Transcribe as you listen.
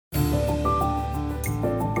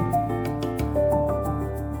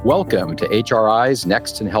Welcome to HRI's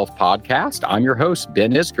Next in Health podcast. I'm your host,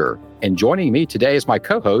 Ben Isger, and joining me today is my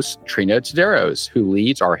co-host, Trina Taderos, who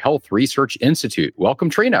leads our Health Research Institute. Welcome,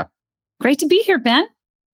 Trina. Great to be here, Ben.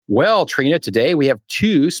 Well, Trina, today we have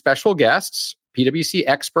two special guests, PwC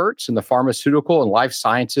experts in the pharmaceutical and life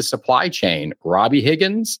sciences supply chain, Robbie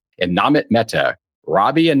Higgins and Namit Mehta.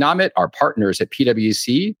 Robbie and Namit are partners at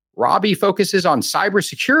PwC. Robbie focuses on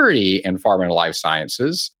cybersecurity in pharma and life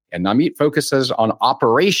sciences, and Namit focuses on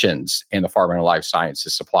operations in the pharma and life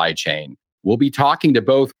sciences supply chain. We'll be talking to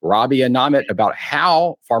both Robbie and Namit about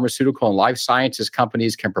how pharmaceutical and life sciences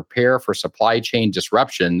companies can prepare for supply chain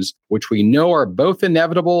disruptions, which we know are both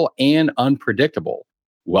inevitable and unpredictable.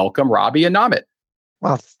 Welcome, Robbie and Namit.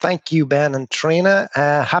 Well, thank you, Ben and Trina.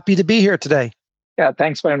 Happy to be here today. Yeah,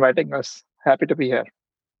 thanks for inviting us. Happy to be here.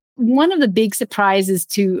 One of the big surprises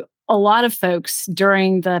to a lot of folks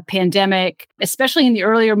during the pandemic, especially in the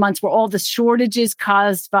earlier months, were all the shortages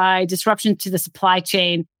caused by disruption to the supply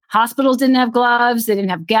chain. Hospitals didn't have gloves, they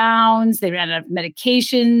didn't have gowns, they ran out of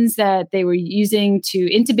medications that they were using to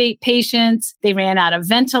intubate patients, they ran out of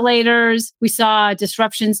ventilators. We saw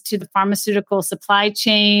disruptions to the pharmaceutical supply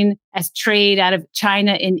chain as trade out of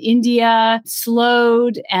China and India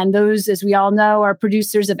slowed. And those, as we all know, are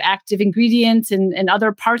producers of active ingredients and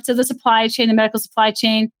other parts of the supply chain, the medical supply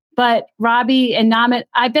chain. But Robbie and Namit,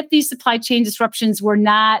 I bet these supply chain disruptions were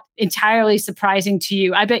not entirely surprising to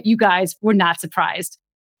you. I bet you guys were not surprised.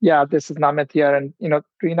 Yeah, this is Namit here. And,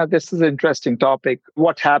 Trina, this is an interesting topic.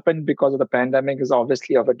 What happened because of the pandemic is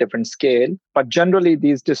obviously of a different scale. But generally,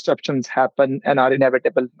 these disruptions happen and are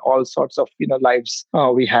inevitable in all sorts of, lives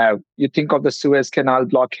we have. You think of the Suez Canal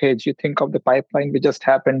blockage. You think of the pipeline which just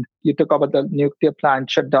happened. You talk about the nuclear plant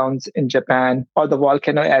shutdowns in Japan or the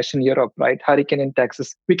volcano ash in Europe, right? Hurricane in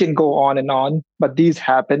Texas. We can go on. But these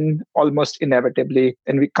happen almost inevitably.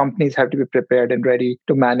 And companies have to be prepared and ready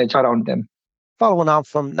to manage around them. Following on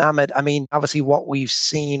from Namit, obviously what we've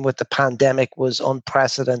seen with the pandemic was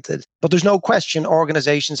unprecedented. But there's no question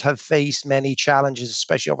organizations have faced many challenges,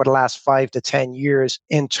 especially over the last 5 to 10 years,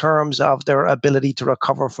 in terms of their ability to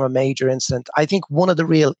recover from a major incident. I think one of the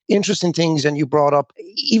real interesting things, and you brought up,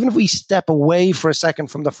 even if we step away for a second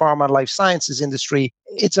from the pharma and life sciences industry,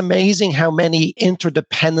 it's amazing how many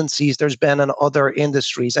interdependencies there's been in other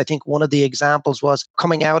industries. I think one of the examples was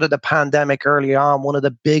coming out of the pandemic early on, one of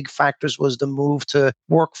the big factors was the move to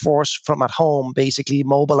workforce from at home, basically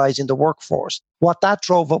mobilizing the workforce. What that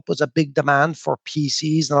drove up was a big demand for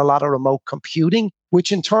PCs and a lot of remote computing,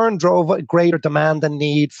 which in turn drove a greater demand and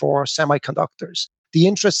need for semiconductors. The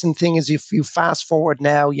interesting thing is if you fast forward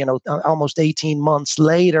now, almost 18 months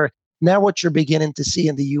later, now what you're beginning to see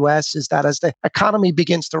in the US is that as the economy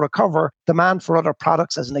begins to recover, demand for other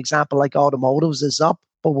products, as an example, like automotives is up.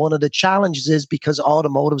 But one of the challenges is because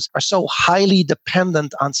automotives are so highly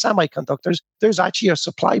dependent on semiconductors, there's actually a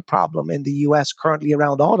supply problem in the US currently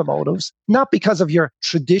around automotives, not because of your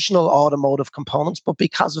traditional automotive components, but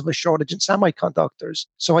because of a shortage in semiconductors.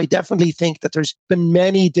 So I definitely think that there's been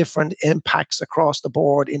many different impacts across the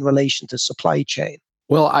board in relation to supply chain.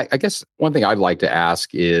 Well, I guess one thing I'd like to ask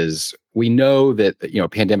is, we know that,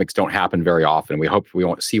 pandemics don't happen very often. We hope we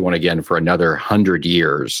won't see one again for another 100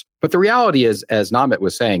 years. But the reality is, as Namit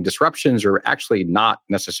was saying, disruptions are actually not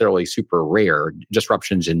necessarily super rare,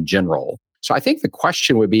 disruptions in general. So I think the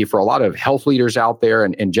question would be for a lot of health leaders out there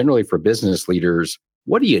and generally for business leaders,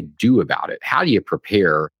 what do you do about it? How do you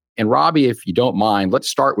prepare? And Robbie, if you don't mind, let's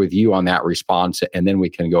start with you on that response, and then we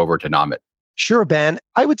can go over to Namit. Sure, Ben.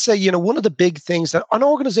 I would say, one of the big things that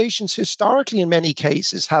organizations historically, in many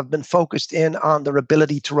cases, have been focused in on their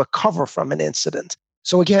ability to recover from an incident.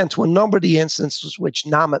 So again, to a number of the instances which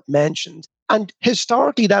Namit mentioned, and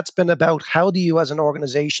historically, that's been about how do you as an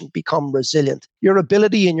organization become resilient? Your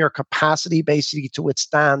ability and your capacity basically to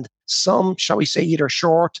withstand some, shall we say, either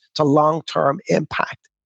short to long-term impact.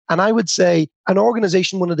 And I would say an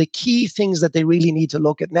organization, one of the key things that they really need to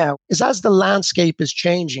look at now is as the landscape is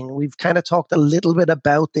changing, we've kind of talked a little bit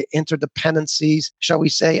about the interdependencies, shall we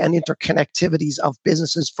say, and interconnectivities of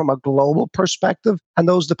businesses from a global perspective and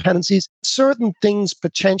those dependencies. Certain things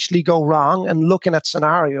potentially go wrong, and looking at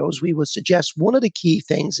scenarios, we would suggest one of the key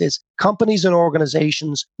things is companies and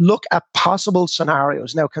organizations look at possible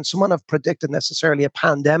scenarios. Now, can someone have predicted necessarily a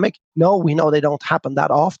pandemic? No, we know they don't happen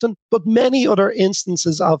that often, but many other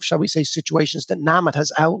instances of, shall we say, situations that Namit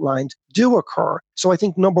has outlined do occur. So I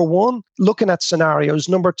think number one, looking at scenarios.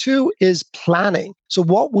 Number two is planning. So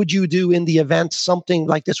what would you do in the event something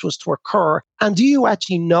like this was to occur? And do you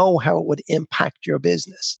actually know how it would impact your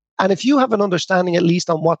business? And if you have an understanding, at least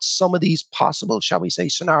on what some of these possible, shall we say,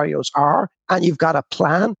 scenarios are, and you've got a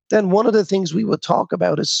plan, then one of the things we would talk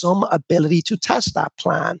about is some ability to test that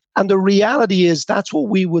plan. And the reality is that's what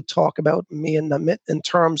we would talk about, me and Namit, in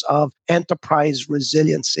terms of enterprise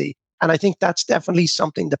resiliency. And I think that's definitely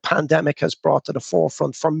something the pandemic has brought to the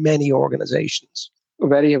forefront for many organizations.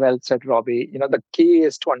 Very well said, Robbie. The key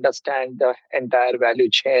is to understand the entire value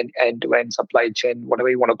chain, end-to-end supply chain, whatever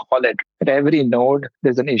you want to call it. At every node,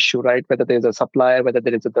 there's an issue, right? Whether there's a supplier, whether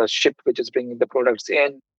there is the ship which is bringing the products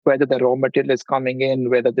in, whether the raw material is coming in,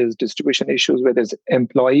 whether there's distribution issues, whether there's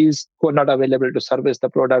employees who are not available to service the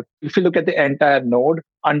product. If you look at the entire node,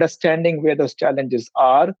 understanding where those challenges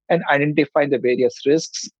are and identifying the various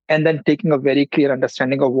risks, and then taking a very clear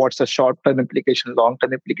understanding of what's the short-term implication,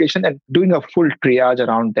 long-term implication, and doing a full triage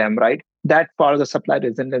around them, right? That part of the supply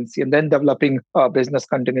resiliency, and then developing a business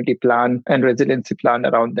continuity plan and resiliency plan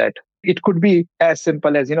around that. It could be as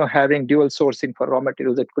simple as, having dual sourcing for raw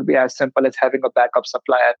materials. It could be as simple as having a backup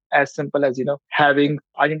supplier, as simple as, having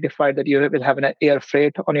identified that you will have an air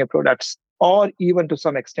freight on your products, or even to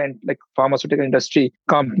some extent, like pharmaceutical industry,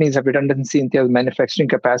 companies have redundancy in their manufacturing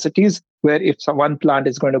capacities, where if one plant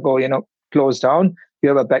is going to go, close down, you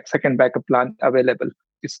have a second backup plant available.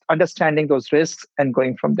 It's understanding those risks and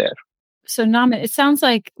going from there. So Namit, it sounds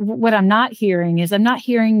like what I'm not hearing is I'm not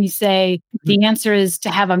hearing you say the answer is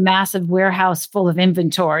to have a massive warehouse full of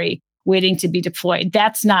inventory waiting to be deployed.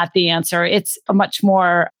 That's not the answer. It's a much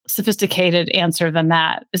more sophisticated answer than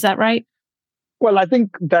that. Is that right? Well, I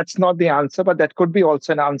think that's not the answer, but that could be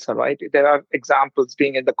also an answer, right? There are examples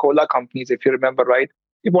being in the cola companies, if you remember, right?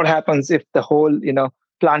 What happens if the whole,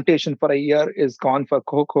 plantation for a year is gone for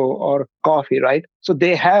cocoa or coffee, right? So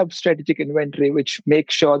they have strategic inventory, which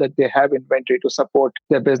makes sure that they have inventory to support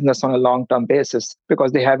their business on a long-term basis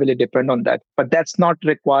because they heavily depend on that. But that's not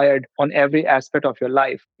required on every aspect of your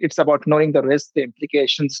life. It's about knowing the risks, the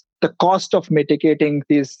implications, the cost of mitigating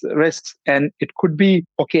these risks. And it could be,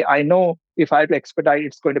 okay, I know if I have to expedite,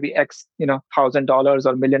 it's going to be X, $1,000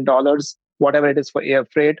 or $1 million, whatever it is for air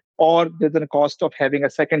freight, or there's a cost of having a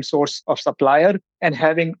second source of supplier and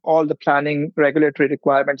having all the planning regulatory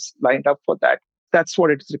requirements lined up for that. That's what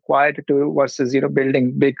it's required to do versus,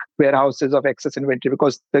 building big warehouses of excess inventory,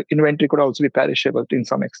 because the inventory could also be perishable to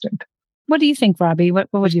some extent. What do you think, Robbie? What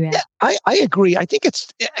would you add? Yeah, I agree. I think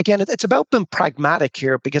it's about being pragmatic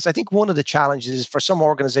here, because I think one of the challenges is for some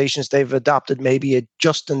organizations, they've adopted maybe a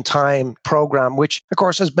just-in-time program, which of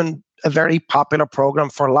course has been a very popular program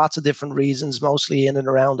for lots of different reasons, mostly in and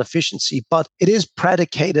around efficiency. But it is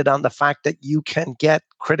predicated on the fact that you can get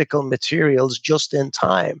critical materials just in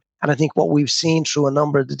time. And I think what we've seen through a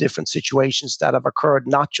number of the different situations that have occurred,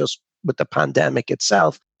 not just with the pandemic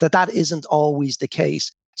itself, that isn't always the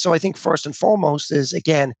case. So I think first and foremost is,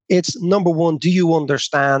 again, it's number one, do you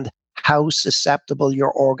understand how susceptible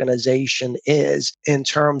your organization is in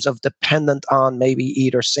terms of dependent on maybe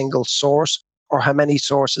either single source or how many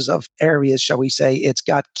sources of areas, shall we say, it's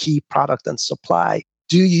got key product and supply?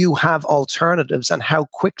 Do you have alternatives, and how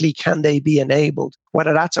quickly can they be enabled?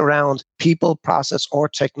 Whether that's around people, process, or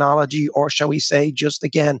technology, or shall we say, just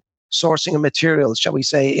again, sourcing of materials, shall we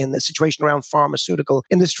say, in the situation around pharmaceutical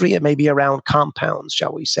industry, it may be around compounds,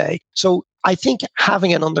 shall we say. So I think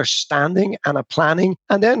having an understanding and a planning,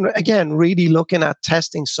 and then again, really looking at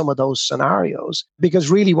testing some of those scenarios, because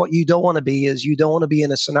really what you don't want to be is you don't want to be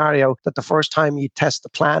in a scenario that the first time you test the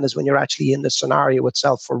plan is when you're actually in the scenario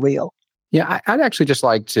itself for real. Yeah, I'd actually just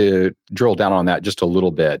like to drill down on that just a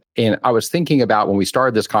little bit. And I was thinking about when we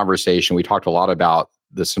started this conversation, we talked a lot about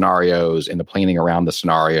the scenarios and the planning around the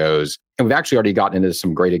scenarios. And we've actually already gotten into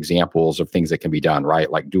some great examples of things that can be done, right?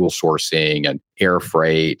 Like dual sourcing and air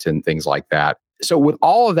freight and things like that. So with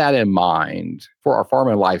all of that in mind, for our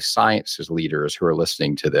pharma and life sciences leaders who are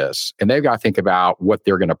listening to this, and they've got to think about what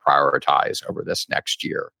they're going to prioritize over this next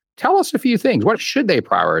year. Tell us a few things. What should they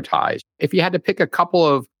prioritize? If you had to pick a couple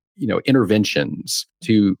of, interventions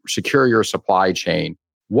to secure your supply chain,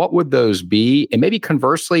 what would those be? And maybe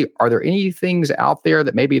conversely, are there any things out there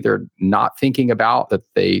that maybe they're not thinking about that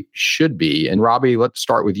they should be? And Robbie, let's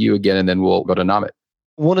start with you again, and then we'll go to Namit.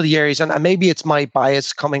 One of the areas, and maybe it's my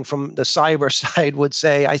bias coming from the cyber side, would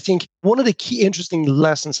say, I think one of the key interesting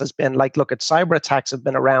lessons has been, cyber attacks have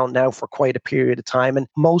been around now for quite a period of time, and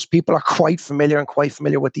most people are quite familiar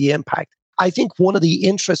with the impact. I think one of the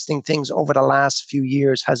interesting things over the last few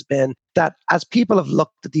years has been that as people have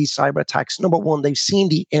looked at these cyber attacks, number one, they've seen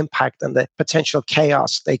the impact and the potential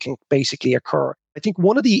chaos they can basically occur. I think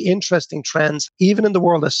one of the interesting trends, even in the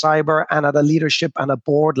world of cyber and at a leadership and a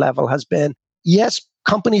board level, has been, yes,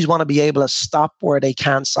 companies want to be able to stop where they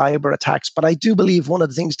can cyber attacks. But I do believe one of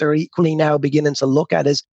the things they're equally now beginning to look at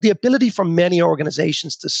is the ability for many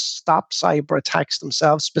organizations to stop cyber attacks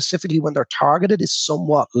themselves, specifically when they're targeted, is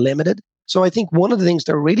somewhat limited. So I think one of the things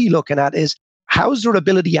they're really looking at is how's their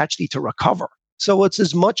ability actually to recover? So it's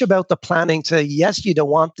as much about the planning to, yes, you don't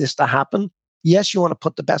want this to happen. Yes, you want to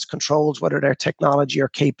put the best controls, whether they're technology or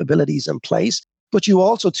capabilities in place. But you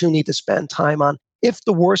also too need to spend time on, if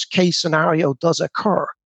the worst case scenario does occur,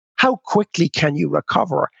 how quickly can you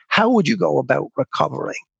recover? How would you go about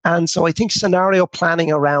recovering? And so I think scenario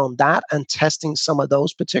planning around that and testing some of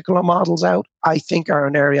those particular models out, I think are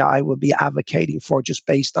an area I would be advocating for just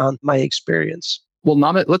based on my experience. Well,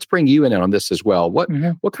 Namit, let's bring you in on this as well. What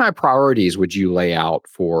kind of priorities would you lay out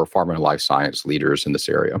for pharma and life science leaders in this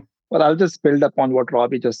area? Well, I'll just build upon what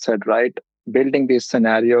Robbie just said, right? Building these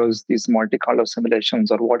scenarios, these multi-color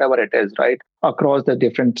simulations or whatever it is, right? Across the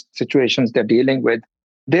different situations they're dealing with,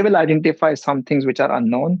 they will identify some things which are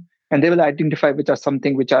unknown, and they will identify which are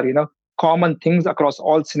something which are, common things across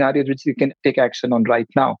all scenarios which you can take action on right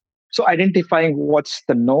now. So identifying what's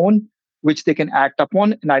the known, which they can act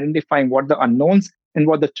upon, and identifying what the unknowns and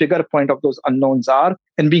what the trigger point of those unknowns are,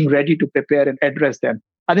 and being ready to prepare and address them.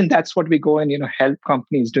 I think that's what we go and help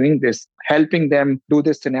companies doing this, helping them do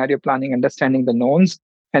this scenario planning, understanding the knowns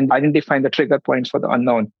and identifying the trigger points for the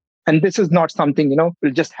unknown. And this is not something,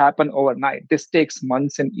 will just happen overnight. This takes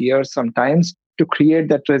months and years sometimes to create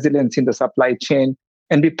that resilience in the supply chain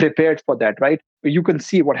and be prepared for that, right? You can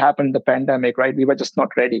see what happened in the pandemic, right? We were just not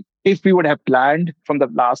ready. If we would have planned from the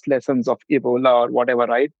last lessons of Ebola or whatever,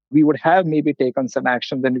 right? We would have maybe taken some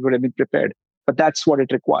action, then we would have been prepared. But that's what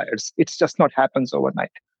it requires. It's just not happens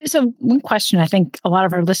overnight. So one question I think a lot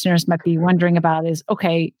of our listeners might be wondering about is,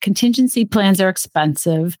 okay, contingency plans are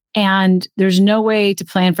expensive and there's no way to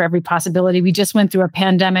plan for every possibility. We just went through a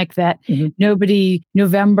pandemic that nobody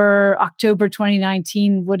October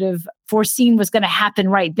 2019 would have foreseen was going to happen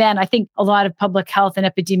right then. I think a lot of public health and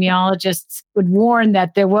epidemiologists would warn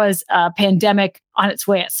that there was a pandemic on its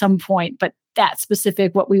way at some point, but that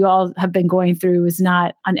specific, what we all have been going through is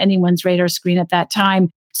not on anyone's radar screen at that time.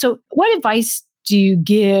 So what advice do you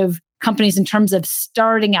give companies in terms of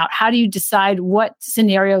starting out? How do you decide what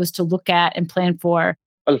scenarios to look at and plan for?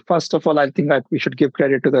 Well, first of all, I think that we should give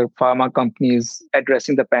credit to the pharma companies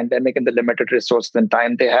addressing the pandemic and the limited resources and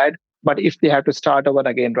time they had. But if they have to start over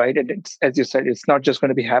again, right, and it's, as you said, it's not just going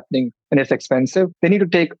to be happening and it's expensive. They need to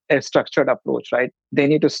take a structured approach, right? They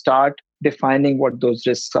need to start defining what those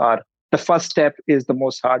risks are. The first step is the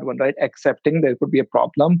most hard one, right? Accepting there could be a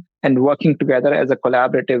problem and working together as a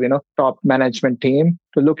collaborative, top management team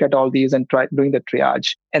to look at all these and try doing the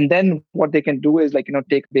triage. And then what they can do is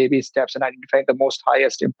take baby steps and identifying the most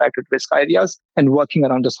highest impacted risk areas and working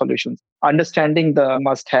around the solutions. Understanding the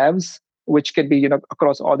must-haves, which can be,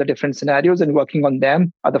 across all the different scenarios, and working on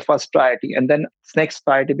them are the first priority. And then next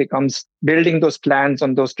priority becomes building those plans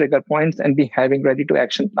on those trigger points and be having ready to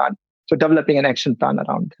action plan. So developing an action plan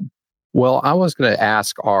around them. Well, I was going to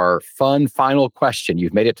ask our fun final question.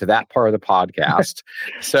 You've made it to that part of the podcast.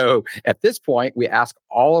 So at this point, we ask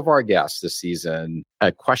all of our guests this season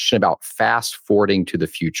a question about fast forwarding to the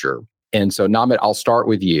future. And so, Namit, I'll start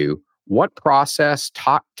with you. What process,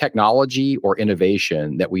 technology, or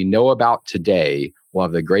innovation that we know about today will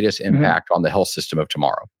have the greatest impact on the health system of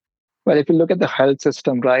tomorrow? Well, if you look at the health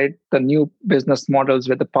system, right, the new business models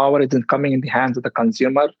where the power isn't coming in the hands of the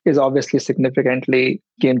consumer is obviously significantly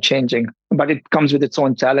game changing. But it comes with its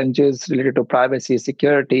own challenges related to privacy,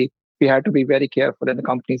 security. We have to be very careful and the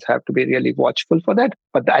companies have to be really watchful for that.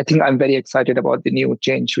 But I think I'm very excited about the new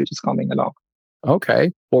change which is coming along.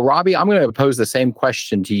 Okay. Well, Robbie, I'm going to pose the same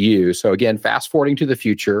question to you. So again, fast forwarding to the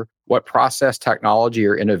future, what process, technology,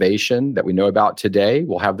 or innovation that we know about today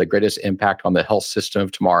will have the greatest impact on the health system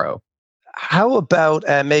of tomorrow? How about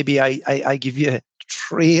maybe I give you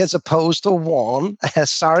 3 as opposed to 1?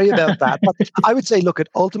 Sorry about that. But I would say, look,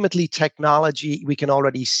 ultimately technology we can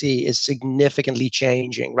already see is significantly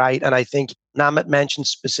changing, right? And I think Namit mentioned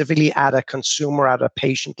specifically at a consumer, at a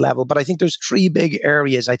patient level. But I think there's 3 big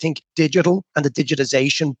areas. I think digital and the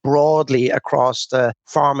digitization broadly across the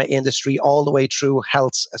pharma industry, all the way through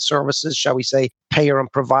health services, shall we say, payer and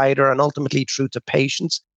provider, and ultimately through to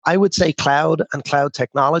patients. I would say cloud and cloud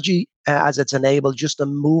technology, as it's enabled just the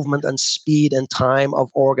movement and speed and time of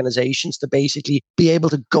organizations to basically be able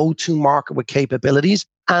to go to market with capabilities.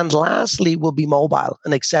 And lastly will be mobile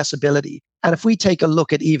and accessibility. And if we take a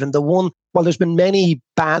look at even the one while there's been many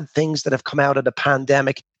bad things that have come out of the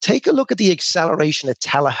pandemic, take a look at the acceleration of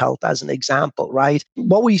telehealth as an example, right?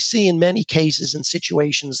 What we see in many cases in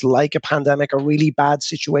situations like a pandemic or really bad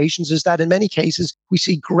situations is that in many cases, we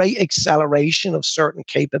see great acceleration of certain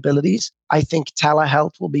capabilities. I think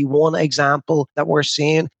telehealth will be one example that we're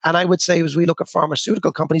seeing. And I would say as we look at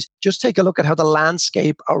pharmaceutical companies, just take a look at how the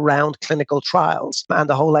landscape around clinical trials and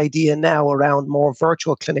the whole idea now around more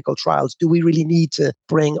virtual clinical trials. Do we really need to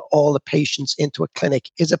bring all the patients into a clinic?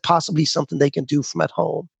 Is it possibly something they can do from at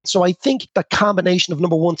home? So I think the combination of,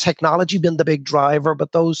 number one, technology being the big driver,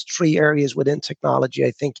 but those three areas within technology,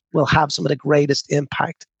 I think, will have some of the greatest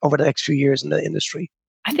impact over the next few years in the industry.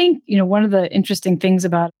 I think, one of the interesting things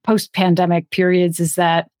about post-pandemic periods is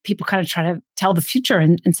that people kind of try to tell the future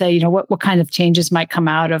and say, what kind of changes might come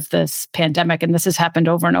out of this pandemic. And this has happened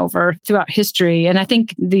over and over throughout history. And I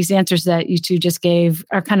think these answers that you two just gave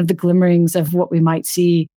are kind of the glimmerings of what we might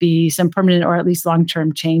see be some permanent or at least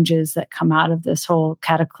long-term changes that come out of this whole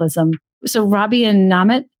cataclysm. So Robbie and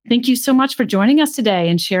Namit, thank you so much for joining us today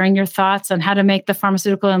and sharing your thoughts on how to make the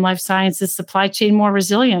pharmaceutical and life sciences supply chain more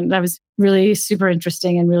resilient. That was really super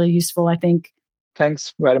interesting and really useful, I think.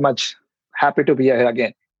 Thanks very much. Happy to be here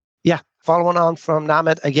again. Yeah, following on from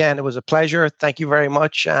Namit, again, it was a pleasure. Thank you very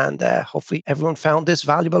much. And hopefully everyone found this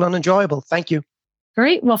valuable and enjoyable. Thank you.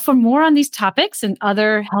 Great. Well, for more on these topics and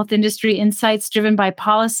other health industry insights driven by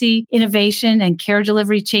policy, innovation, and care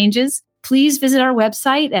delivery changes, please visit our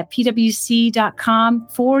website at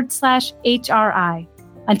pwc.com/HRI.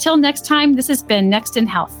 Until next time, this has been Next in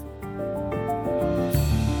Health.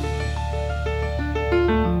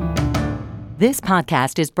 This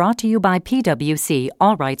podcast is brought to you by PwC,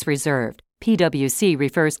 all rights reserved. PwC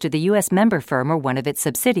refers to the U.S. member firm or one of its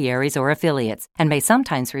subsidiaries or affiliates, and may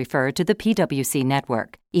sometimes refer to the PwC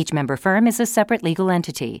network. Each member firm is a separate legal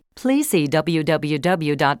entity. Please see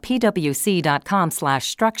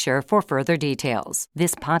www.pwc.com/structure for further details.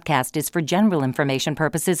 This podcast is for general information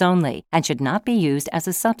purposes only and should not be used as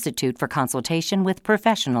a substitute for consultation with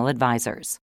professional advisors.